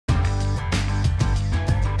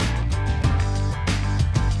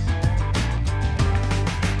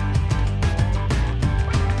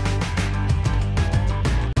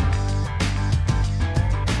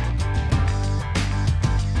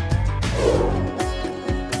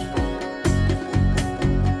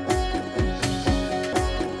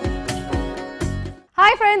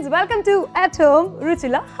Welcome to at home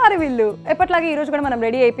రుచిల హరివిల్లు. ఎప్పట్లాగే ఈ రోజు కూడా మనం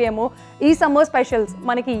రెడీ అయిపోయాము. ఈ సమ్మర్ స్పెషల్స్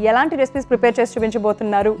మనకి ఎలాంటి రెసిపీస్ ప్రిపేర్ చేసి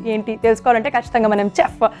చూపించబోతున్నారు ఏంటి తెలుసుకోవాలంటే ఖచ్చితంగా మనం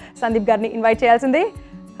చెఫ్ సందీప్ గారిని ఇన్వైట్ చేయాల్సిందే.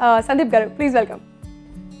 సందీప్ గారు ప్లీజ్ వెల్కమ్.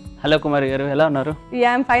 హలో కుమారి గారు, ఎలా ఉన్నారు?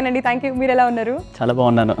 ఐఎమ్ ఫైన్ అండి, థ్యాంక్ యూ. మీరు ఎలా ఉన్నారు? చాలా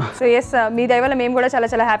బాగున్నాను. సో ఎస్, మీ దయ వల్ల మేము కూడా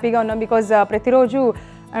చాలా హ్యాపీగా ఉన్నాం. బికాజ్ ప్రతిరోజు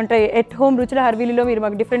అంటే ఎట్ హోమ్ రుచుల హర్వీలీలో మీరు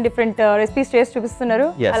మాకు డిఫరెంట్ రెసిపీస్ చేసి చూపిస్తున్నారు.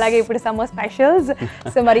 అలాగే ఇప్పుడు సమ్మర్ స్పెషల్స్.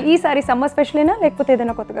 సో మరి ఈసారి సమ్మర్ స్పెషలేనా లేకపోతే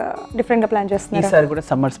ఏదైనా కొత్తగా డిఫరెంట్ గా ప్లాన్ చేస్తున్నారు? ఈసారి కూడా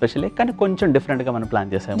సమ్మర్ స్పెషల్, కానీ కొంచెం డిఫరెంట్ గా మనం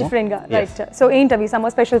ప్లాన్ చేసాము. డిఫరెంట్ గా, రైట్. సో ఏంటవి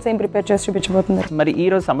సమ్మర్ స్పెషల్స్ ఏం ప్రిపేర్ చేసి చూపించబోతున్నారు? మరి ఈ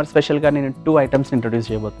రోజు సమ్మర్ స్పెషల్ గా నేను 2 ఐటమ్స్ ఇంట్రొడ్యూస్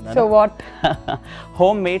చేయబోతున్నాను. So what?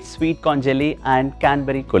 Home made sweet corn jelly and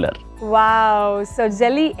cranberry cooler. Wow! So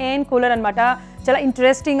jelly and cooler అన్నమాట. చాలా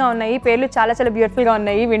ఇంట్రెస్టింగ్ గా ఉన్నాయి, పేర్లు చాలా బ్యూటిఫుల్ గా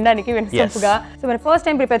ఉన్నాయి వినడానికి, వినసొంపుగా. సో మరి ఫస్ట్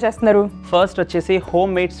టైం ప్రిపేర్ చేస్తున్నారు? ఫస్ట్ వచ్చేసి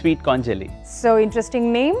home made sweet corn jelly. So interesting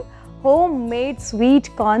name, home made sweet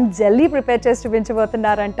corn jelly prepare చేసి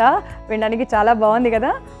చూపించబోతున్నారంట. వినడానికి చాలా బాగుంది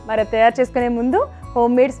కదా. మరి తయారు చేసుకునే ముందు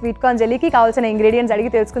హోమ్ మేడ్ స్వీట్ కార్న్ జెల్లీకి కావాల్సిన ఇంగ్రీడియంట్స్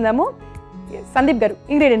అడిగి తెలుసుకుందాము. సందీప్ గారు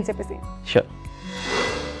ఇంగ్రీడియంట్స్ చెప్పేసి. Sure.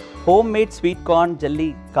 Home made sweet corn jelly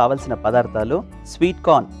కావలసిన పదార్థాలు: స్వీట్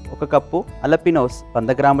కార్న్ 1 కప్పు, అలపినోస్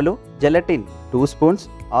 100 గ్రాములు, gelatin 2 spoons,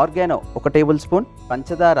 organo 1 table spoon,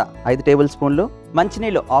 పంచదార 5 టేబుల్ స్పూన్లు,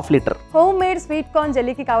 మంచినీళ్ళు 1/2 litre. Home made sweet corn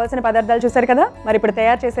జెల్లీకి కావాల్సిన పదార్థాలు చూసారు కదా. మరి ఇప్పుడు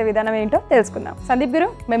తయారు చేసే విధానం ఏంటో తెలుసుకుందాం. సందీప్ గారు,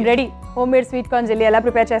 మేము ready. Home made sweet corn jelly ఎలా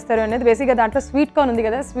ప్రిపేర్ చేస్తారు అనేది. బేసిక్గా దాంట్లో స్వీట్ కార్న్ ఉంది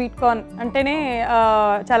కదా, స్వీట్ కార్న్ అంటేనే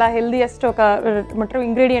చాలా హెల్దీయెస్ట్ ఒక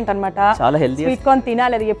ఇంగ్రీడియంట్ అనమాట. చాలా హెల్దీ. స్వీట్ కార్న్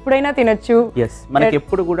తినాలి, అది ఎప్పుడైనా తినొచ్చు. మనకి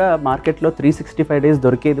ఎప్పుడు కూడా మార్కెట్ లో 365 డేస్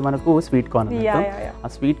దొరికేది మనకు స్వీట్ కార్న్. ఆ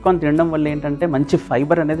స్వీట్ కార్న్ తినడం వల్ల ఏంటంటే మంచి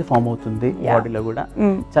ఫైబర్ అనేది ఫామ్ అవుతుంది బాడీలో కూడా,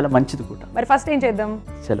 చాలా మంచిది కూడా. మరి ఫస్ట్ ఏం చేద్దాం?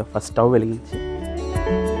 చలో ఫస్ట్ స్టవ్ వెలిగించి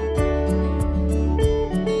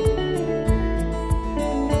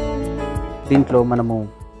దీంట్లో మనము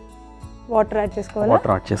వాటర్ యాడ్ చేసుకోవాలి.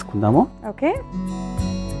 వాటర్ యాడ్ చేసుకుందాము. ఓకే.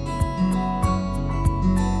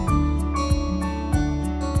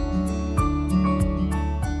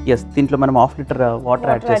 ఎస్, దీంట్లో మనం 1/2 లీటర్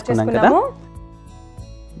వాటర్ యాడ్ చేసుకున్నాం కదా.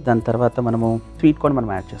 దాని తర్వాత మనము స్వీట్ కార్న్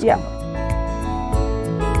మనం యాడ్ చేసుకుందాం.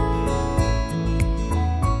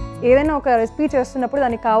 ఏదైనా ఒక రెసిపీ చేస్తున్నప్పుడు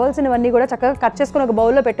దానికి కావాల్సినవన్నీ కూడా చక్కగా కట్ చేసుకుని ఒక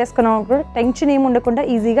బౌల్లో పెట్టేసుకున్నాం. టెన్షన్ ఏమి ఉండకుండా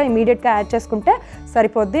ఈజీగా ఇమీడియట్గా యాడ్ చేసుకుంటే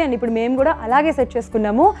సరిపోద్ది. అండ్ ఇప్పుడు మేము కూడా అలాగే సెట్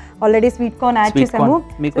చేసుకున్నాము. ఆల్రెడీ స్వీట్ కార్న్ యాడ్ చేసాము.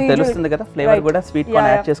 మీకు తెలుస్తుంది కదా ఫ్లేవర్ కూడా. స్వీట్ కార్న్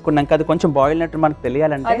యాడ్ చేసుకున్నాక అది కొంచెం బాయిల్ అయినట్టు మనకు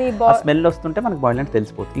తెలియాలంటే, ఆ స్మెల్ వస్తుంటే మనకు బాయిల్ అయినట్టు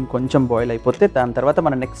తెలిసిపోతుంది. ఇంకొంచెం బాయిల్ అయిపోతే దాని తర్వాత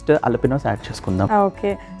మనం నెక్స్ట్ అల్పినోస్ యాడ్ చేసుకుందాం.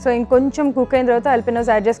 ఓకే. సో ఇంకొంచెం కుక్ అయిన తర్వాత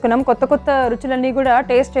అల్పినోస్ యాడ్ చేసుకున్నాం. కొత్త రుచులన్నీ కూడా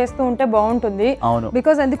టేస్ట్ చేస్తూ ఉంటే బాగుంటుంది. అవును.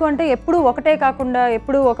 బికాస్ ఎందుకంటే ఎప్పుడు ఒకటే కాకుండా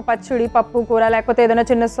ఎప్పుడు ఒక పచ్చడి, పప్పు కూర, లేకపోతే ఏదైనా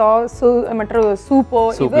చిన్న సాస్ ఏమంటారు సూపో,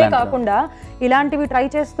 ఇవే కాకుండా ఇలాంటివి ట్రై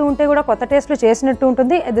చేస్తూ ఉంటే కూడా కొత్త టేస్ట్లు చేసినట్టు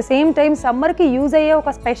ఉంటుంది. అట్ ద సేమ్ టైం సమ్మర్కి యూజ్ అయ్యే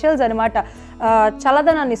ఒక స్పెషల్స్ అనమాట.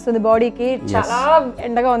 చల్లదనాన్ని ఇస్తుంది బాడీకి. చాలా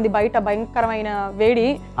ఎండగా ఉంది బయట, భయంకరమైన వేడి.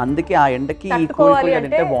 అందుకే ఆ ఎండకి తట్టుకోవాలి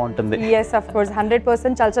అంటే బాగుంటుంది. ఎస్, ఆఫ్ కోర్స్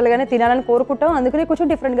 100% చల్లచల్లగానే తినాలని కోరుకుంటాం. అందుకని కొంచెం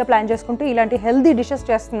డిఫరెంట్ గా ప్లాన్ చేసుకుంటూ ఇలాంటి హెల్దీ డిషెస్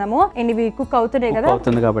చేస్తున్నాము. అండ్ ఇవి కుక్ అవుతున్నాయి కదా,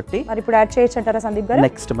 అవుతుంది కాబట్టి మరి ఇప్పుడు యాడ్ చేయొచ్చు అంటారా సందీప్ గారు?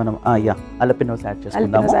 నెక్స్ట్ మనం అల్పినోస్ యాడ్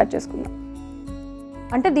చేసుకుందాం.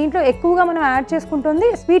 అంటే దీంట్లో ఎక్కువగా మనం యాడ్ చేసుకుంటుంది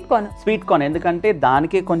స్వీట్ కార్న్. ఎందుకంటే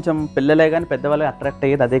దానికి కొంచెం పిల్లలే కానీ పెద్దవాళ్ళు అట్రాక్ట్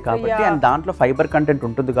అయ్యేది అదే కాబట్టి, అండ్ దాంట్లో ఫైబర్ కంటెంట్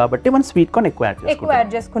ఉంటుంది కాబట్టి మనం స్వీట్ కార్న్ ఎక్కువ యాడ్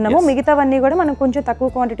చేసుకున్నాము. మిగతావన్నీ కూడా మనం కొంచెం తక్కువ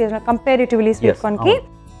క్వాంటిటీ కంపారిటివ్లీ స్వీట్ కార్న్ కి.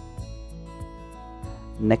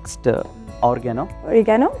 నెక్స్ట్ ఆర్గానో,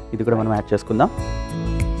 ఇది కూడా మనం యాడ్ చేసుకుందాం.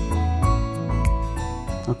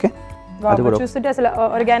 ఓకే. చూస్తుంటే అసలు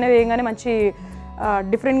ఆర్గానో వేయగానే మంచి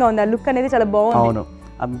డిఫరెంట్ గా ఉంది. ఆ లుక్ అనేది చాలా బాగుంది. అవును.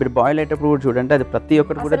 మీరు బాయిల్ అయ్యేటప్పుడు కూడా చూడండి, అది ప్రతి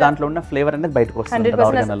ఒక్కటి కూడా దాంట్లో ఉన్న ఫ్లేవర్ అనేది బయటకు వస్తుంది.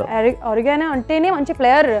 ఆర్గానో అంటేనే మంచి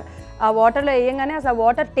ఫ్లేవర్. ఆ వాటర్లో వేయంగానే అసలు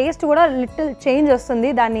వాటర్ టేస్ట్ కూడా లిటిల్ చేంజ్ వస్తుంది.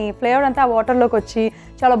 దాని ఫ్లేవర్ అంతా ఆ వాటర్లోకి వచ్చి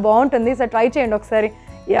చాలా బాగుంటుంది. సో ట్రై చేయండి ఒకసారి.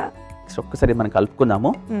 ఒక్కసారి మనం కలుపుకుందాము.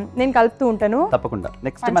 నేను కలుపుతూ ఉంటాను తప్పకుండా.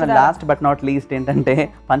 నెక్స్ట్ మన లాస్ట్ బట్ నాట్ లీస్ట్ ఏంటంటే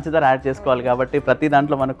పంచదార యాడ్ చేసుకోవాలి కాబట్టి, ప్రతి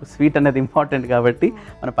దాంట్లో మనకు స్వీట్ అనేది ఇంపార్టెంట్ కాబట్టి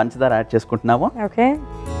మనం పంచదార యాడ్ చేసుకుంటున్నాము. ఓకే.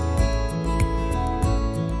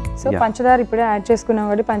 సో పంచదార ఇప్పుడే యాడ్ చేసుకున్నాం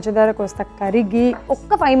కాబట్టి పంచదార కోస్తా కరిగి ఒక్క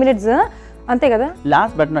 5 minutes అంతే కదా.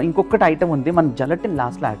 లాస్ట్ బట్ ఇంకొకటి ఐటమ్ ఉంది, మనం జెలటిన్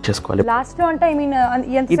లాస్ట్ లో యాడ్ చేసుకోవాలి. లాస్ట్ లో అంటే ఐ మీన్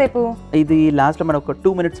ఎంతసేపు? ఇది లాస్ట్ లో మనం ఒక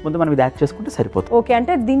 2 minutes ముందు మనం ఇది యాడ్ చేసుకుంటే సరిపోతుంది. ఓకే,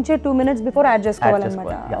 అంటే దించే 2 minutes బిఫోర్ యాడ్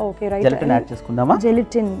చేసుకోవాలన్నమాట. Okay, right. జెలటిన్ యాడ్ చేసుకుందామా?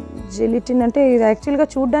 జెలటిన్ అంటే ఇది యాక్చువల్ గా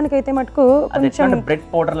చూడడానికి అయితే మటుకు కొంచెం బ్రెడ్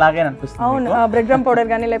పౌడర్ లాగే అనిపిస్తుంది. అవును, బ్రెడ్ రమ్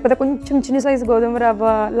పౌడర్ కానీ లేకపోతే కొంచెం చిన్న సైజ్ గోధుమ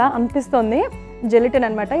రవ్వ లా అనిపిస్తుంది జెలటిన్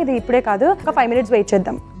అనమాట. ఇది ఇప్పుడే కాదు, ఒక 5 minutes వెయిట్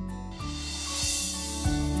చేద్దాం.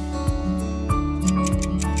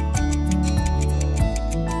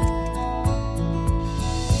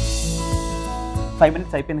 5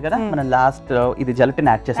 minutes అయిపోయింది కదా. మనం లాస్ట్ ఇది జెలటిన్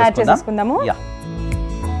యాడ్ చేసేసుకుందాము.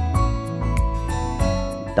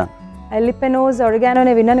 ఎలిపెనోస్ ఆర్గానో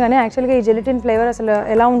అని విన్నాను కానీ యాక్చువల్గా ఈ జెలటిన్ ఫ్లేవర్ అసలు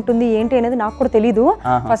ఎలా ఉంటుంది ఏంటి అనేది నాకు కూడా తెలీదు.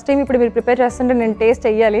 ఫస్ట్ టైం ఇప్పుడు మీరు ప్రిపేర్ చేస్తుంటే నేను టేస్ట్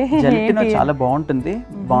చెయ్యాలి. జెలటిన్ చాలా బాగుంటుంది,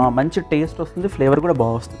 మంచి టేస్ట్ వస్తుంది, ఫ్లేవర్ కూడా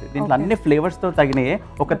బాగా వస్తుంది. దీంట్లో అన్ని ఫ్లేవర్స్ తో తగినాయి.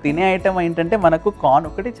 ఒక తినే ఐటమ్ ఏంటంటే మనకు కార్న్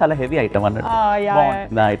ఒకటి చాలా హెవీ ఐటమ్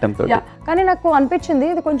అన్నట్టు ఐటమ్ తో. కానీ నాకు అనిపించింది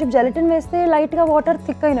ఇది కొంచెం జెలటిన్ వేస్తే లైట్ గా వాటర్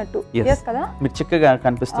థిక్ అయినట్టు కదా, మీరు చిక్కగా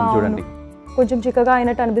కనిపిస్తుంది చూడండి, కొంచెం చిక్కగా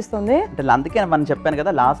అయినట్టు అనిపిస్తుంది. అంటే అందుకే మనం చెప్పాను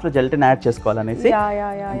కదా లాస్ట్ లో జెలటిన్ యాడ్ చేసుకోవాలనేసి.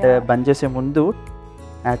 అంటే బంద్ చేసే ముందు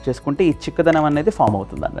యాడ్ చేసుకుంటే ఈ చిక్కదనం అనేది ఫామ్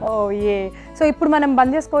అవుతుంది అన్నమాట. సో ఇప్పుడు మనం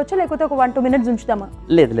బంద్ చేసుకోవచ్చు లేకపోతే ఒక 1-2 minutes ఉంచుదామా?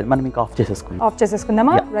 లేదు మనం ఇంకా ఆఫ్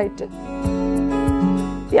చేసేసుకుందామా. రైట్,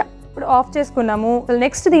 ఇప్పుడు ఆఫ్ చేసుకున్నాము.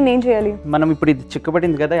 నెక్స్ట్ దీన్ని ఏం చేయాలి? మనం ఇప్పుడు ఇది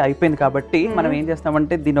చిక్కబడింది కదా, అయిపోయింది కాబట్టి మనం ఏం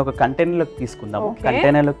చేస్తామంటే దీని ఒక కంటైనర్ లోకి తీసుకుందాము.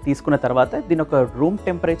 కంటైనర్ లోకి తీసుకున్న తర్వాత దీని ఒక రూమ్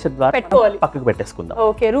టెంపరేచర్ ద్వారా పక్కకు పెట్టేసుకుందాం.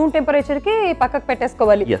 ఓకే, రూమ్ టెంపరేచర్ కి పక్కకు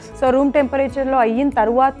పెట్టేసుకోవాలి. సో రూమ్ టెంపరేచర్ లో అయిన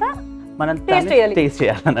తర్వాత మనం టేస్ట్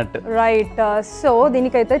చేయాలన్నట్టు. రైట్, సో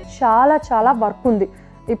దీనికైతే చాలా చాలా వర్క్ ఉంది.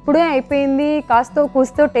 ఇప్పుడే అయిపోయింది, కాస్తో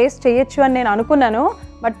కూస్తో టేస్ట్ చేయొచ్చు అని నేను అనుకున్నాను,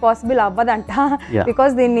 బట్ పాసిబుల్ అవ్వదంట.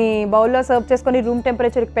 బికాస్ దీన్ని బౌల్లో సర్వ్ చేసుకొని రూమ్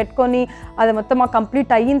టెంపరేచర్కి పెట్టుకొని అది మొత్తం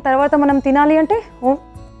కంప్లీట్ అయిన తర్వాత మనం తినాలి అంటే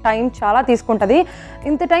టైం చాలా తీసుకుంటుంది.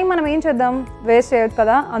 ఇంత టైం మనం ఏం చేద్దాం, వేస్ట్ చేయొద్దు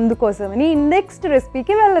కదా, అందుకోసమని నెక్స్ట్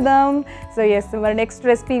రెసిపీకి వెళ్దాం. సో ఎస్, మరి నెక్స్ట్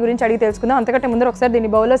రెసిపీ గురించి అడిగి తెలుసుకుందాం. అంతకంటే ముందర ఒకసారి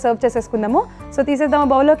దీన్ని బౌల్లో సర్వ్ చేసేసుకుందాము. సో తీసేద్దామా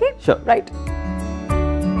బౌల్లోకి? రైట్.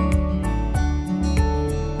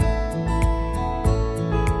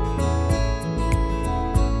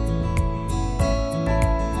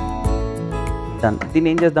 దీన్ని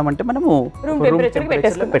ఏం చేద్దామంటే మనము రూమ్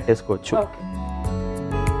టెంపరేచర్ పెట్టేసుకోవచ్చు.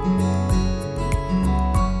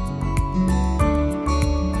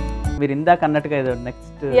 మీరు ఇందాక అన్నట్టుగా ఏదో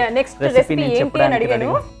నెక్స్ట్ రెసిపీ నేను చెప్పడానికి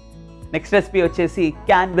నెక్స్ట్ రెసిపీ వచ్చేసి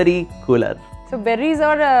cranberry cooler. So berries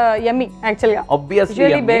are యమ్మీ యాక్చువల్గా. ఆబ్వియస్లీ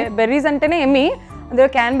బెర్రీస్ అంటేనే యమ్మీ, అందులో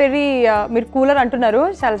క్యాన్బెర్రీ మీరు కూలర్ అంటున్నారు,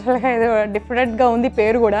 చాలా చాలా డిఫరెంట్ గా ఉంది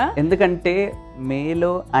పేరు కూడా. ఎందుకంటే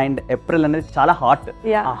మేలో అండ్ ఏప్రిల్ అనేది చాలా హాట్.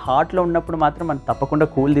 ఆ హాట్ లో ఉన్నప్పుడు మాత్రం మనం తప్పకుండా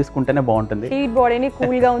కూల్ తీసుకుంటేనే బాగుంటుంది. హీట్ బాడీని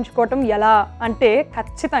కూల్ గా ఉంచుకోవటం ఎలా అంటే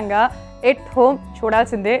ఖచ్చితంగా ఎట్ హోమ్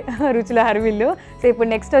చూడాల్సిందే రుచుల హర్విల్లు. సో ఇప్పుడు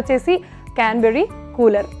నెక్స్ట్ వచ్చేసి క్యాన్బెర్రీ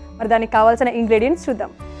కూలర్. మరి దానికి కావాల్సిన ఇంగ్రీడియంట్స్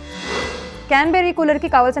చూద్దాం. క్యాన్బెర్రీ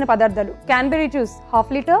కూలర్కి కావాల్సిన పదార్థాలు: క్యాన్బెర్రీ juice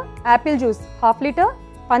 1/2 litre, Apple juice 1/2 litre,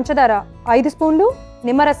 పంచదార 5 స్పూన్లు,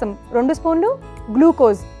 నిమ్మరసం 2 స్పూన్లు,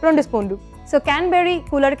 గ్లూకోజ్ 2 స్పూన్లు. సో క్యాన్బెర్రీ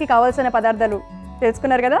కూలర్కి కావాల్సిన పదార్థాలు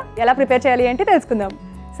తెలుసుకున్నారు కదా, ఎలా ప్రిపేర్ చేయాలి అంటే తెలుసుకుందాం.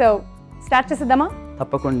 సో స్టార్ట్ చేసేద్దామా?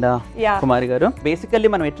 తప్పకుండా కుమారి గారు. బేసికల్లీ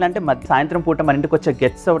మనం ఎట్లా అంటే సాయంత్రం పూట మన ఇంటికి వచ్చే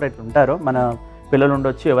గెస్ట్స్ ఎవరైతే ఉంటారో, మన పిల్లలు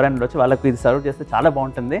ఉండొచ్చు, ఎవరైనా ఉండొచ్చు, వాళ్ళకి ఇది సర్వ్ చేస్తే చాలా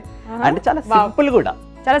బాగుంటుంది. అంటే చాలా సింపుల్ కూడా,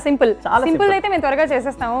 చాలా సింపుల్ అయితే మేము త్వరగా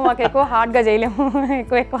చేసేస్తాము. మాకు ఎక్కువ హార్డ్ గా చేయలేము,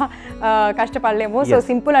 ఎక్కువ కష్టపడలేము. సో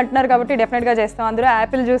సింపుల్ అంటున్నారు కాబట్టి డెఫినెట్ గా చేస్తాం. అందులో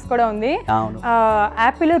యాపిల్ జ్యూస్ కూడా ఉంది.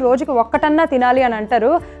 యాపిల్ రోజుకి ఒక్కటన్నా తినాలి అని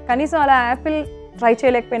అంటారు, కనీసం అలా యాపిల్ ట్రై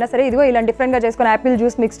చేయలేకపోయినా సరే ఇదిగో ఇలా డిఫరెంట్ గా చేసుకొని యాపిల్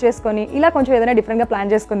జ్యూస్ మిక్స్ చేసుకొని ఇలా కొంచెం ఏదైనా డిఫరెంట్ గా ప్లాన్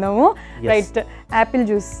చేసుకుందాము. రైట్, యాపిల్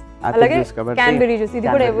జ్యూస్ అలాగే క్యాన్బెర్రీ జ్యూస్, ఇది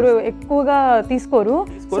కూడా ఎవరు ఎక్కువగా తీసుకోరు,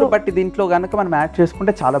 బట్ దీంట్లో కనుక మనం యాడ్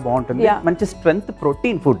చేసుకుంటే చాలా బాగుంటుంది. మంచి స్ట్రెంగ్త్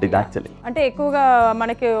ప్రోటీన్ ఫుడ్ ఇది యాక్చువల్లీ. అంటే ఎక్కువగా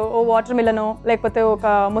మనకి ఓ వాటర్ మిలనో లేకపోతే ఒక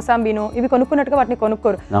ముసాంబీనో ఇవి కొనుక్కున్నట్టుగా వాటిని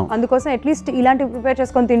కొనుక్కోరు. అందుకోసం అట్లీస్ట్ ఇలాంటివి ప్రిపేర్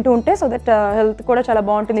చేసుకొని తింటూ ఉంటే సో దట్ హెల్త్ కూడా చాలా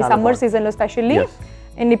బాగుంటుంది సమ్మర్ సీజన్ లో స్పెషల్లీ.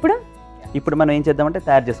 అండ్ ఇప్పుడు మనం ఏం చేద్దామంటే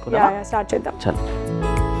తయారు చేసుకుందాం, స్టార్ట్ చేద్దాం.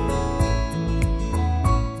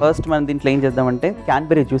 ఫస్ట్ మనం దీంట్లో ఏం చేద్దామంటే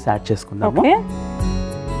క్యాన్బెర్రీ జ్యూస్ యాడ్ చేసుకుందాము.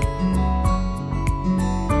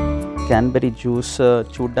 క్యాన్బెర్రీ జ్యూస్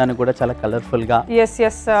చూడడానికి కూడా చాలా కలర్ఫుల్ గా,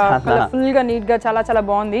 కలర్ఫుల్ గా, నీట్ గా, చాలా చాలా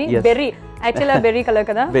బాగుంది. బెర్రీ యాక్చువల్లీ బెర్రీ కలర్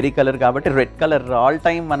కదా, బెర్రీ కలర్ కాబట్టి రెడ్ కలర్ ఆల్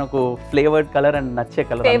టైమ్ మనకు ఫ్లేవర్డ్ కలర్ అండ్ నచ్చే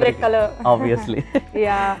colour, favourite colour obviously.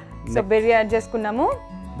 So berry add చేసుకున్నాము,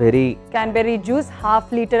 క్యాన్బెర్రీ జ్యూస్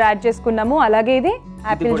 1/2 లీటర్ యాడ్ చేసుకున్నాము. అలాగే ఇది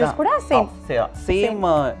యాపిల్ జ్యూస్ కూడా సేమ్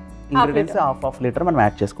ఇంగ్రీడియంట్స్ 1/2 లీటర్ మనం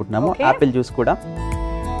యాడ్ చేసుకుంటున్నాము. యాపిల్ జ్యూస్ కూడా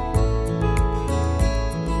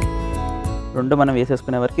రెండు మనం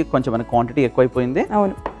వేసేసుకునే వరకు కొంచెం మన క్వాంటిటీ ఎక్కువైపోయింది.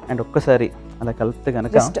 అవును, అండ్ ఒక్కసారి అలా కలిపితే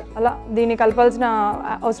కనుక జస్ట్ అలా దీన్ని కలపాల్సిన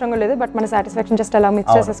అవసరం లేదు, బట్ మన సాటిస్ఫాక్షన్ జస్ట్ అలా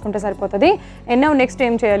మిక్స్ చేసేసుకుంటే సరిపోతుంది. అండ్ నెక్స్ట్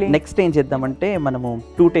ఏం చేయాలి? నెక్స్ట్ ఏం చేద్దామంటే మనము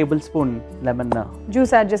 2 table spoon lemon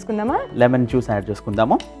juice add చేసుకుందామా? లెమన్ జ్యూస్ యాడ్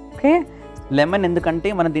చేసుకుందాము. ఓకే, లెమన్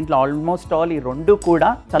ఎందుకంటే మన దీంట్లో ఆల్మోస్ట్ ఆల్ ఈ రెండు కూడా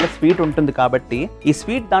చాలా స్వీట్ ఉంటుంది కాబట్టి ఈ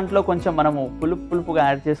స్వీట్ దాంట్లో కొంచెం మనము పులుపుగా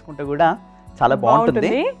యాడ్ చేసుకుంటే కూడా చాలా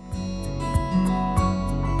బాగుంటుంది.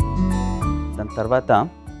 దాని తర్వాత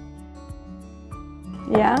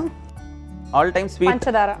ఆల్ టైమ్ స్వీట్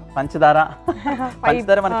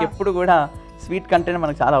పంచదార మనకి ఎప్పుడు కూడా స్వీట్ కంటెంట్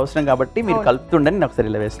మనకు చాలా అవసరం కాబట్టి మీరు కలుపుతుండని నేను ఒకసారి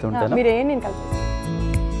ఇలా వేస్తూ ఉంటాను.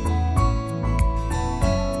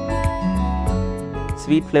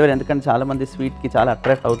 స్వీట్ ఫ్లేవర్, ఎందుకంటే చాలామంది స్వీట్కి చాలా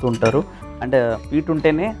అట్రాక్ట్ అవుతూ ఉంటారు. అండ్ స్వీట్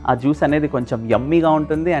ఉంటేనే ఆ జ్యూస్ అనేది కొంచెం యమ్మీగా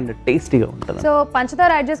ఉంటుంది అండ్ టేస్టీగా ఉంటుంది. సో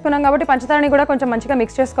పంచదార యాడ్ చేసుకున్నాం కాబట్టి పంచదారని కూడా కొంచెం మంచిగా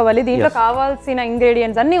మిక్స్ చేసుకోవాలి. దీంట్లో కావాల్సిన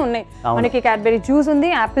ఇంగ్రీడియంట్స్ అన్నీ ఉన్నాయి. మనకి క్యాడ్బెరీ జ్యూస్ ఉంది,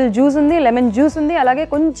 యాపిల్ జ్యూస్ ఉంది, లెమన్ జ్యూస్ ఉంది, అలాగే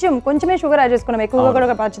కొంచెమే షుగర్ యాడ్ చేసుకున్నాం, ఎక్కువగా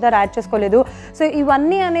కూడా పంచదార యాడ్ చేసుకోలేదు. సో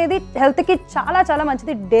ఇవన్నీ అనేది హెల్త్కి చాలా చాలా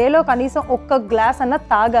మంచిది. డేలో కనీసం 1 గ్లాస్ అన్న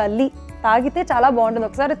తాగాలి. తాగితే చాలా బాగుంటుంది.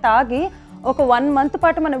 ఒకసారి తాగి ఒక 1 మంత్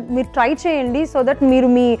పాటు మీరు ట్రై చేయండి. సో దట్ మీరు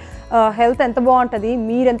మీ హెల్త్ ఎంత బాగుంటుంది,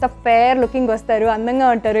 మీరు ఎంత ఫేర్ లుకింగ్ వస్తారు, అందంగా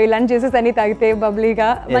ఉంటారు. ఇలాంటి జ్యూసెస్ అన్ని తాగితే బబ్లీగా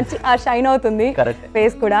మంచి షైన్ అవుతుంది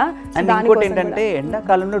ఫేస్ కూడా. అండ్ ఇంకోటి ఏంటంటే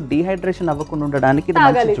ఎండాకాలంలో డీహైడ్రేషన్ అవ్వకుండా ఉండడానికి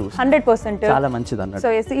 100% చాలా మంచిది అన్నట్టు.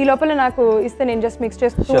 సో ఈ లోపల నాకు ఇస్తే నేను జస్ట్ మిక్స్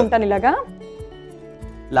చేస్తూ ఉంటాను ఇలాగా.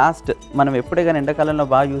 లాస్ట్ మనం ఎప్పుడే కానీ ఎండాకాలంలో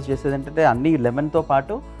బాగా యూజ్ చేసేది ఏంటంటే అన్ని లెమన్తో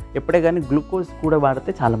పాటు ఎప్పుడే కానీ గ్లూకోజ్ కూడా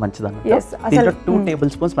వాడితే చాలా మంచిది అన్నట్టు. దీంట్లో 2 టేబుల్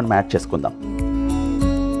స్పూన్స్ మనం యాడ్ చేసుకుందాం.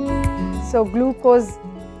 సో గ్లూకోజ్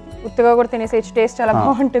ఉత్తగా కూడా తినేసేసి టేస్ట్ చాలా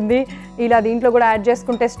బాగుంటుంది. ఇలా దీంట్లో కూడా యాడ్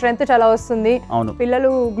చేసుకుంటే స్ట్రెంత్ చాలా వస్తుంది.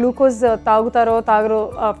 పిల్లలు గ్లూకోజ్ తాగుతారో తాగరో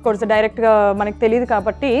ఆఫ్ కోర్స్ డైరెక్ట్గా మనకు తెలియదు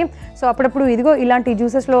కాబట్టి, సో అప్పుడప్పుడు ఇదిగో ఇలాంటి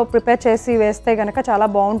జ్యూసెస్లో ప్రిపేర్ చేసి వేస్తే కనుక చాలా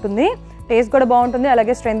బాగుంటుంది. టేస్ట్ కూడా బాగుంటుంది,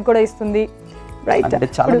 అలాగే స్ట్రెంత్ కూడా ఇస్తుంది. అంటే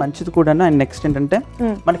చాలా మంచిది కూడా. అండ్ నెక్స్ట్ ఏంటంటే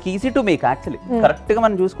మనకి easy to make. Actually correct గా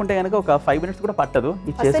మనం చూసుకుంటే కనుక ఒక 5 minutes కూడా పట్టదు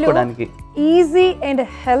ఇది చేసుకోవడానికి. Easy and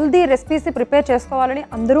healthy recipes prepare చేసుకోవాలని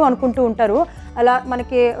అందరూ అనుకుంటూ ఉంటారు. అలా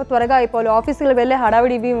మనకి త్వరగా అయిపోవాలి, ఆఫీసులో వెళ్ళే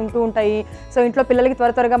హడావిడి ఇవి ఉంటూ ఉంటాయి. సో ఇంట్లో పిల్లలకి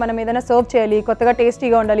త్వరగా మనం ఏదైనా సర్వ్ చేయాలి, కొత్తగా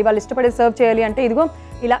టేస్టీగా ఉండాలి, వాళ్ళు ఇష్టపడి సర్వ్ చేయాలి అంటే ఇదిగో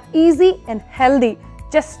ఇలా ఈజీ అండ్ హెల్దీ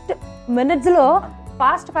జస్ట్ మినిట్స్లో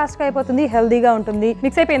ఫాస్ట్గా అయిపోతుంది, హెల్దీగా ఉంటుంది.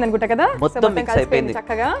 మిక్స్ అయిపోయింది అనుకుంటా కదా, మొత్తం మిక్స్ అయిపోయింది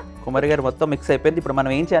చక్కగా. కుమారి గారు మొత్తం మిక్స్ అయిపోయింది. ఇప్పుడు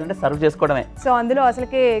మనం ఏం చేయాలంటే సర్వ్ చేసుకోవడమే. సో అందులో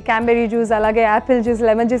అసలుకి క్యాన్బెరీ జ్యూస్, అలాగే యాపిల్ జ్యూస్,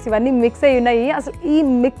 లెమన్ జ్యూస్ ఇవన్నీ మిక్స్ అయ్యి ఉన్నాయి. అసలు ఈ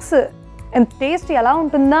మిక్స్ టేస్ట్ ఎలా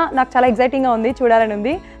ఉంటుందా నాకు చాలా ఎక్సైటింగ్గా ఉంది, చూడాలని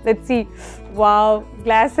ఉంది. Let's see. వావ్,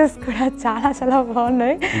 గ్లాసెస్ కూడా చాలా చాలా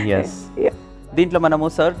బాగున్నాయి. దీంట్లో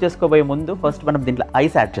మనము సర్వ్ చేసుకోబోయే ముందు ఫస్ట్ మనం దీంట్లో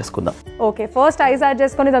ఐస్ యాడ్ చేసుకుందాం. ఓకే, ఫస్ట్ ఐస్ యాడ్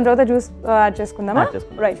చేసుకొని దాని తర్వాత జ్యూస్ యాడ్ చేసుకుందామా?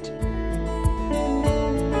 రైట్.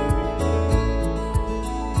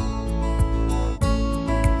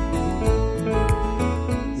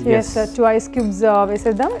 Yes, 2 ice cubes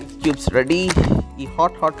వేసేద్దాం. Cubes ready. ఈ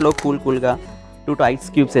హాట్ లో కూల్ గా 2 ఐస్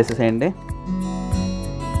క్యూబ్స్ వేసేసేయండి.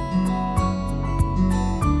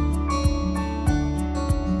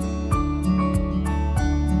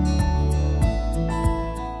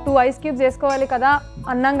 ఐస్ క్యూబ్స్ వేసుకోవాలి కదా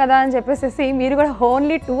అన్నాం కదా అని చెప్పేసి మీరు కూడా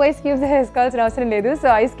ఓన్లీ 2 ఐస్ క్యూబ్స్ వేసుకోవాల్సిన అవసరం లేదు. సో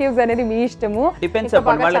ఐస్ క్యూబ్స్ అనేది మీ ఇష్టము.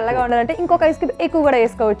 చల్లగా ఉండాలంటే ఇంకొక ఐస్ క్యూబ్ ఎక్కువ కూడా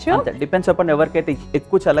వేసుకోవచ్చు. డిపెండ్స్ అపాన్ ఎవరికైతే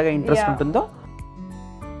ఎక్కువ చల్లగా ఇంట్రెస్ట్ ఉంటుందో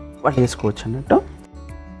వాళ్ళు వేసుకోవచ్చు అన్నట్టు.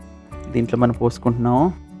 దీంట్లో మనం పోసుకుంటున్నాము.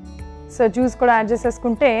 సో జ్యూస్ కూడా యాడ్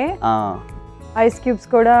చేసేసుకుంటే ఐస్ క్యూబ్స్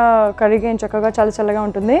కూడా కరిగే చక్కగా చాలా చల్లగా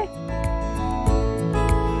ఉంటుంది.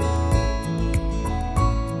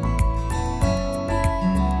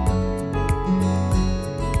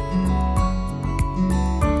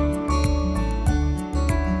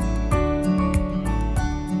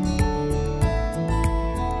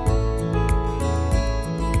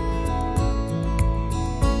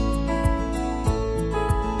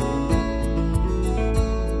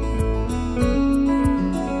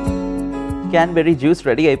 క్యాన్బెరీ జ్యూస్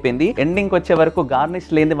రెడీ అయిపోయింది. ఎండింగ్ వచ్చే వరకు గార్నిష్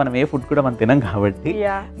లేని మనం ఏ ఫుడ్ కూడా మనం తినం కాబట్టి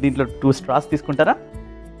దీంట్లో 2 straws తీసుకుంటారా?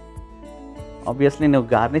 ఆబ్వియస్లీ నేను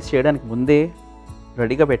గార్నిష్ చేయడానికి ముందే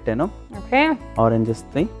రెడీగా పెట్టాను. Okay, oranges.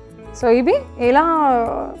 సో ఇవి ఎలా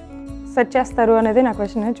సెట్ చేస్తారు అనేది నా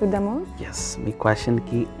క్వశ్చన్, చూద్దాము. ఎస్, మీ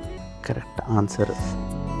క్వశ్చన్కి కరెక్ట్ ఆన్సర్.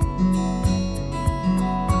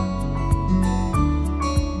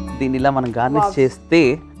 దీన్ని ఇలా మనం గార్నిష్ చేస్తే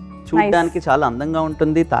చూడడానికి చాలా అందంగా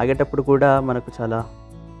ఉంటుంది, తాగేటప్పుడు కూడా మనకు చాలా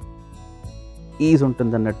ఈజ్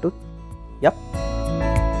ఉంటుంది అన్నట్టు. Yup.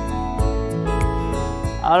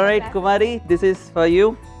 Alright Kumari, this is for you.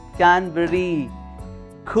 Cranberry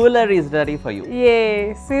cooler is ready for you.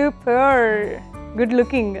 Super good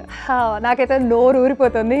looking. నాకైతే నోరు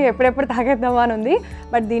ఊరిపోతుంది, ఎప్పుడెప్పుడు తాగేద్దామా అని ఉంది.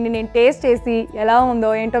 బట్ దీన్ని నేను టేస్ట్ చేసి ఎలా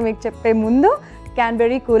ఉందో ఏంటో మీకు చెప్పే ముందు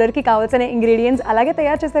క్యాన్బెరీ కూలర్కి కావాల్సిన ఇంగ్రీడియంట్స్ అలాగే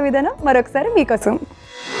తయారు చేసే విధానం మరొకసారి మీకోసం.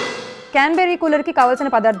 క్యాన్బెరీ కూలర్కి కావాల్సిన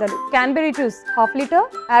పదార్థాలు: cranberry juice 1/2 litre,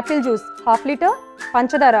 Apple juice 1/2 litre,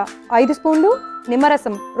 పంచదార 5 స్పూన్లు,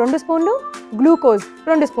 నిమ్మరసం 2 స్పూన్లు, గ్లూకోజ్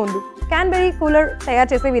 2 స్పూన్లు. క్యాన్బెరీ కూలర్ తయారు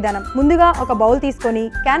చేసే విధానం: ముందుగా ఒక బౌల్ తీసుకొని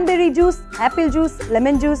cranberry juice, Apple juice,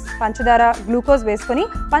 lemon juice, పంచదార, గ్లూకోజ్ వేసుకొని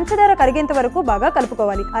పంచదార కరిగేంత వరకు బాగా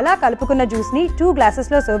కలుపుకోవాలి. అలా కలుపుకున్న జ్యూస్ ని 2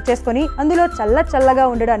 గ్లాసెస్ లో సర్వ్ చేసుకొని అందులో చల్లగా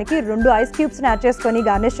ఉండడానికి 2 ఐస్ క్యూబ్స్ యాడ్ చేసుకొని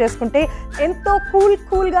గార్నిష్ చేసుకుంటే ఎంతో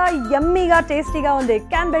కూల్ గా యమ్మీగా టేస్టీగా ఉంది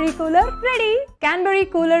cranberry cooler ready. Cranberry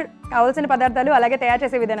cooler కావాల్సిన పదార్థాలు అలాగే తయారు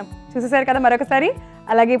చేసే విధానం చూసేసారు కదా మరొకసారి.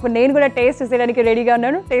 అలాగే ఇప్పుడు నేను కూడా టేస్ట్ చేసేయడానికి రెడీగా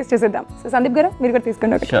ఉన్నాను. టేస్ట్ చేసేద్దాం. సో సందీప్ గారు మీరు కూడా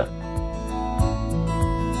తీసుకోండి. ఓకే.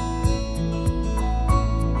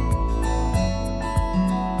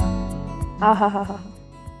 ఆహాహాహా,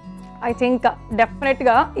 ఐ థింక్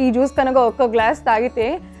డెఫినెట్గా ఈ జ్యూస్ కనుక ఒక్క గ్లాస్ తాగితే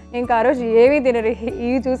ఇంకా ఆ రోజు ఏమీ తినరు, ఈ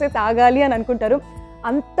జ్యూసే తాగాలి అని అనుకుంటారు.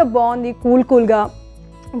 అంత బాగుంది, కూల్గా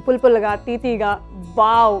పుల్పుల్గా తీతీగా.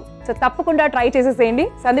 వావ్. సో తప్పకుండా ట్రై చేసేసేయండి.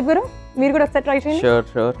 సందీప్ గారు మీరు కూడా ఒకసారి ట్రై చేయండి.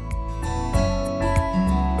 షూర్.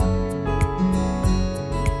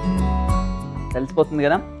 తెలిసిపోతుంది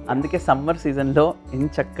కదా, అందుకే సమ్మర్ సీజన్లో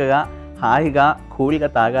ఇంత చక్కగా హాయిగా కూల్గా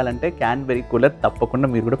తాగాలంటే క్యాన్బెరీ కూలర్ తప్పకుండా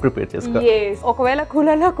మీరు కూడా ప్రిపేర్ చేసుకోవాలి. ఒకవేళ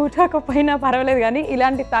కూలర్లో కూర్చోకపోయినా పర్వాలేదు, కానీ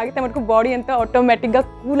ఇలాంటి తాగితే మనకు బాడీ అంతా ఆటోమేటిక్గా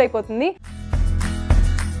కూల్ అయిపోతుంది.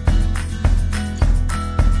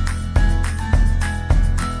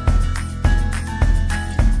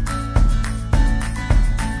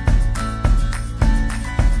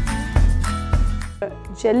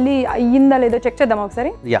 జెల్లీ అయ్యిందా లేదో చెక్ చేద్దాం ఒకసారి.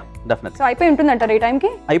 Yeah, definitely. సో అయిపోయి ఉంటుందంటారు ఈ టైంకి?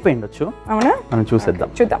 అయిపోయి ఉండొచ్చు. అవునా? మనం చూసేద్దాం.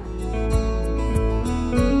 చూద్దాం.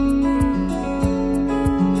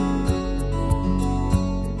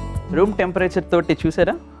 రూమ్ టెంపరేచర్ తోటి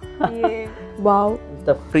చూసారా? వావ్,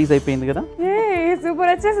 ఫ్రీజ్ అయిపోయింది కదా. సూపర్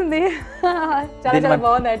వచ్చేసింది. చాలా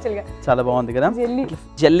బాగుంది యాక్చువల్గా. చాలా బాగుంది కదా.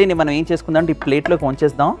 జెల్లీని మనం ఏం చేసుకుందాం అంటే ఈ ప్లేట్లోకి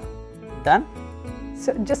వంచేద్దాం. డన్.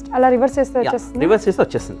 సో జస్ట్ అలా రివర్స్ చేస్తే వచ్చేస్తుంది. రివర్స్ చేస్తే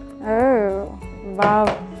వచ్చేస్తుంది. Wow,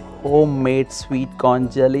 home made sweet corn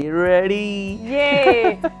jelly ready.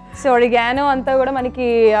 So oregano అంతా కూడా మనకి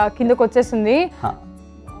కిందకి వచ్చేస్తుంది.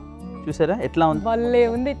 చూసారా ఎట్లా ఉంది? భలే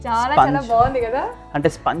ఉంది. చాలా బాగుంది కదా. అంటే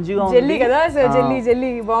స్పంజిగా ఉంది. జెల్లీ కదా. సో జెల్లీ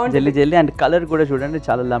బాగుంది. జెల్లీ అండ్ కలర్ కూడా చూడండి,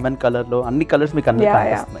 చాలా లెమన్ కలర్ లో అన్ని కలర్స్ మీకు అన్ని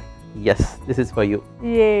కనిపిస్తున్నాయి. yes, this is for you.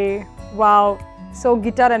 Wow. So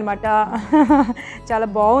guitar అనమాట. చాలా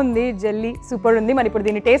బాగుంది. జెల్లీ సూపర్ ఉంది. మరి ఇప్పుడు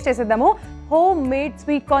దీన్ని టేస్ట్ చేసేద్దాము. Home made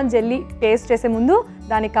sweet corn jelly taste చేసే ముందు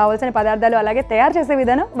దానికి కావాల్సిన పదార్థాలు అలాగే తయారు చేసే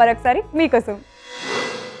విధానం మరొకసారి మీకోసం.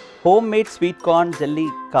 Home made sweet corn jelly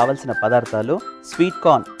కావాల్సిన పదార్థాలు: స్వీట్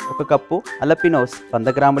కార్న్ 1 కప్పు, అలపినోస్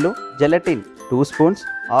 100 గ్రాములు, gelatin 2 spoons,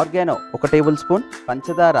 organo 1 table spoon,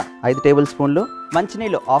 పంచదార 5 టేబుల్ స్పూన్లు,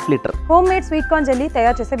 మంచినీళ్ళు 1/2 litre. Home made sweet corn jelly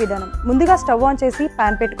తయారు చేసే విధానం: ముందుగా స్టవ్ ఆన్ చేసి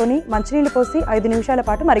పాన్ పెట్టుకొని మంచినీళ్ళు పోసి 5 నిమిషాల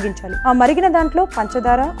పాటు మరిగించాలి. ఆ మరిగిన దాంట్లో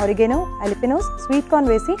పంచదార, ఆరిగానో, అలపినోస్, స్వీట్ కార్న్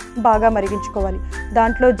వేసి బాగా మరిగించుకోవాలి.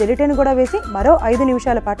 దాంట్లో జెలటిన్ కూడా వేసి మరో 5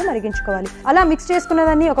 నిమిషాల పాటు మరిగించుకోవాలి. అలా మిక్స్ చేసుకున్న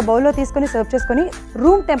దాన్ని ఒక బౌల్లో తీసుకొని సర్వ్ చేసుకొని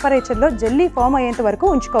రూమ్ టెంపరేచర్ లో జెల్లీ ఫామ్ అయ్యేంత వరకు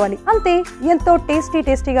ఉంచుకోవాలి. అంతే, ఎంతో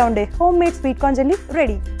టేస్టీగా ఉండే home made sweet corn jelly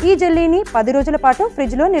ready. ఈ జెల్లీని 10 రోజుల పాటు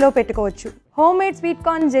ఫ్రిడ్జ్ లో నిల్వ పెట్టుకోవచ్చు. హోమ్ మేడ్ స్వీట్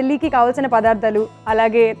కార్న్ జెల్లీకి కావాల్సిన పదార్థాలు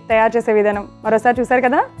అలాగే తయారు చేసే విధానం మరోసారి చూసారు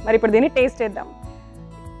కదా. మరి ఇప్పుడు దీన్ని టేస్ట్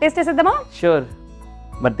చేసేద్దామా? షూర్.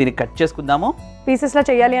 మరి దీన్ని కట్ చేసుకుందాము. పీసెస్ లా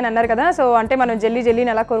చేయాలి అని అన్నారు కదా. సో అంటే మనం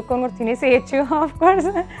జెల్లీని అలా కొరుక్కొని కూడా తినేసేయచ్చు ఆఫ్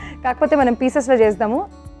కోర్స్. కాకపోతే మనం పీసెస్ లో చేద్దాము.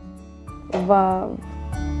 వావ్.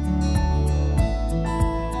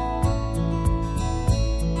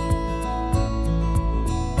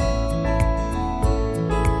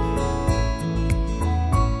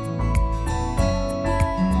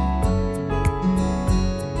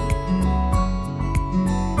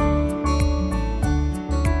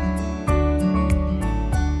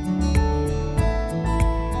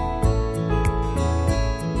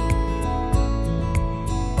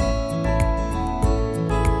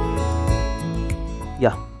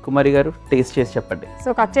 యా, కుమారి గారు టేస్ట్ చేసి చెప్పండి. సో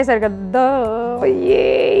కట్ చేశారు కదా.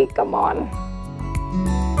 Come on.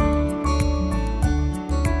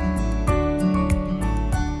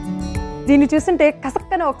 దీన్ని చూస్తుంటే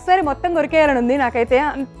కసక్కన ఒకసారి మొత్తం కొరికేయాలని ఉంది నాకైతే.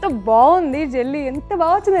 అంత బాగుంది జెల్లీ. ఎంత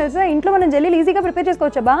బాగా వచ్చింది తెలుసా. ఇంట్లో మనం జెల్లీలు ఈజీగా ప్రిపేర్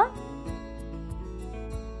చేసుకోవచ్చా?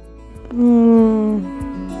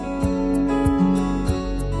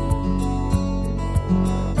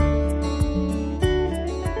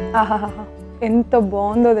 ఆహాహా, ఎంత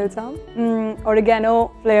బాగుందో తెలుసా. ఆరిగానో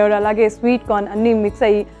ఫ్లేవర్ అలాగే స్వీట్ కార్న్ అన్నీ మిక్స్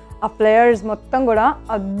అయ్యి ఆ ఫ్లేవర్స్ మొత్తం కూడా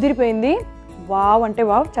అదిరిపోయింది. వావ్ అంటే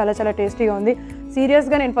వావ్, చాలా టేస్టీగా ఉంది.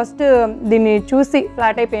 సీరియస్గా నేను ఫస్ట్ దీన్ని చూసి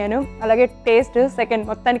ఫ్లాట్ అయిపోయాను. అలాగే టేస్ట్ సెకండ్.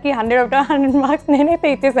 మొత్తానికి 100/100 మార్క్స్ నేనైతే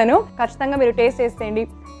ఇచ్చేసాను. ఖచ్చితంగా మీరు టేస్ట్ చేసేయండి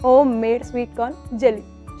home made sweet corn jelly.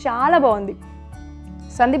 చాలా బాగుంది.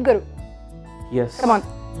 సందీప్ గారు కమాన్.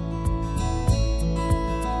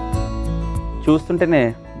 చూస్తుంటేనే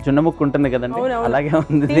జున్న ముక్కు ఉంటుంది కదండి, అలాగే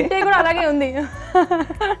ఉంది. తింటే కూడా అలాగే ఉంది.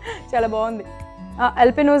 చాలా బాగుంది.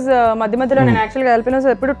 అల్పినోస్ మధ్యలో నేను యాక్చువల్గా అల్పినోస్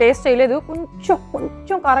ఎప్పుడు టేస్ట్ చేయలేదు.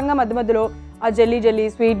 కొంచెం కారంగా మధ్యలో ఆ జెల్లీ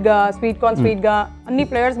స్వీట్ కార్న్ స్వీట్గా అన్ని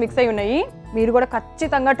ఫ్లేవర్స్ మిక్స్ అయి ఉన్నాయి. మీరు కూడా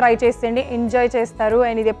ఖచ్చితంగా ట్రై చేసేయండి, ఎంజాయ్ చేస్తారు.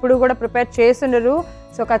 అండ్ ఇది ఎప్పుడు కూడా ప్రిపేర్ చేస్తుండరు.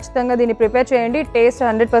 సో ఖచ్చితంగా దీన్ని ప్రిపేర్ చేయండి, టేస్ట్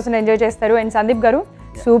 100% ఎంజాయ్ చేస్తారు. అండ్ సందీప్ గారు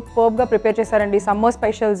సూపర్బ్ గా ప్రిపేర్ చేశారండి సమ్మర్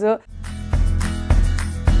స్పెషల్స్.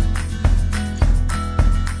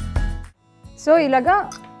 సో ఇలాగా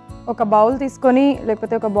ఒక బౌల్ తీసుకొని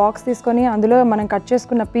లేకపోతే ఒక బాక్స్ తీసుకొని అందులో మనం కట్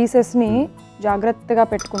చేసుకున్న పీసెస్ని జాగ్రత్తగా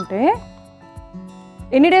పెట్టుకుంటే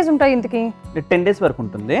ఎన్ని డేస్ ఉంటాయి ఇంతకి? 10 days వరకు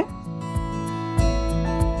ఉంటుంది.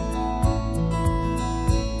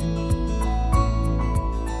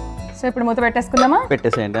 సో ఇప్పుడు మూత పెట్టేసుకుందామా?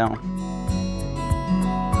 పెట్టేసేయండి.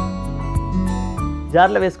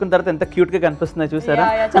 జార్లో వేసుకున్న తర్వాత ఎంత క్యూట్ గా కనిపిస్తుందో చూసారా?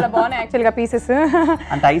 చాలా బాగున్నాయి యాక్చువల్ గా పీసెస్.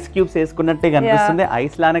 అంటే ఐస్ క్యూబ్స్ వేసుకున్నట్టే కనిపిస్తుంది,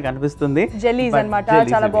 ఐస్ లానే కనిపిస్తుంది. జెల్లీస్ అన్నమాట,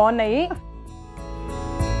 చాలా బాగున్నాయి.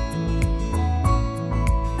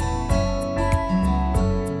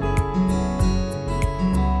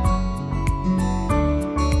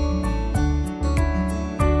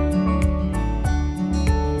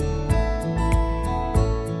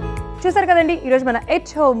 చూసారు కదండి ఈరోజు మన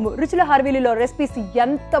ఎట్ హోమ్ రుచుల హార్వీలీలో రెసిపీస్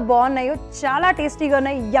ఎంత బాగున్నాయో, చాలా టేస్టీగా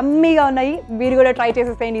ఉన్నాయి, యమ్మీగా ఉన్నాయి. మీరు కూడా ట్రై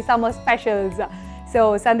చేసేసేయండి సమ్మర్ స్పెషల్స్. సో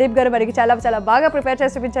సందీప్ గారు మనకి చాలా చాలా బాగా ప్రిపేర్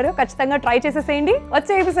చేసి చూపించారు. ఖచ్చితంగా ట్రై చేసేసేయండి.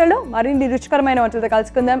 వచ్చే ఎపిసోడ్లో మరిన్ని రుచికరమైన వంటలతో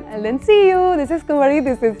కలుసుకుందాం. And then see you. This is Kumari.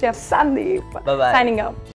 This is Chef Sandeep. Bye-bye. Signing out.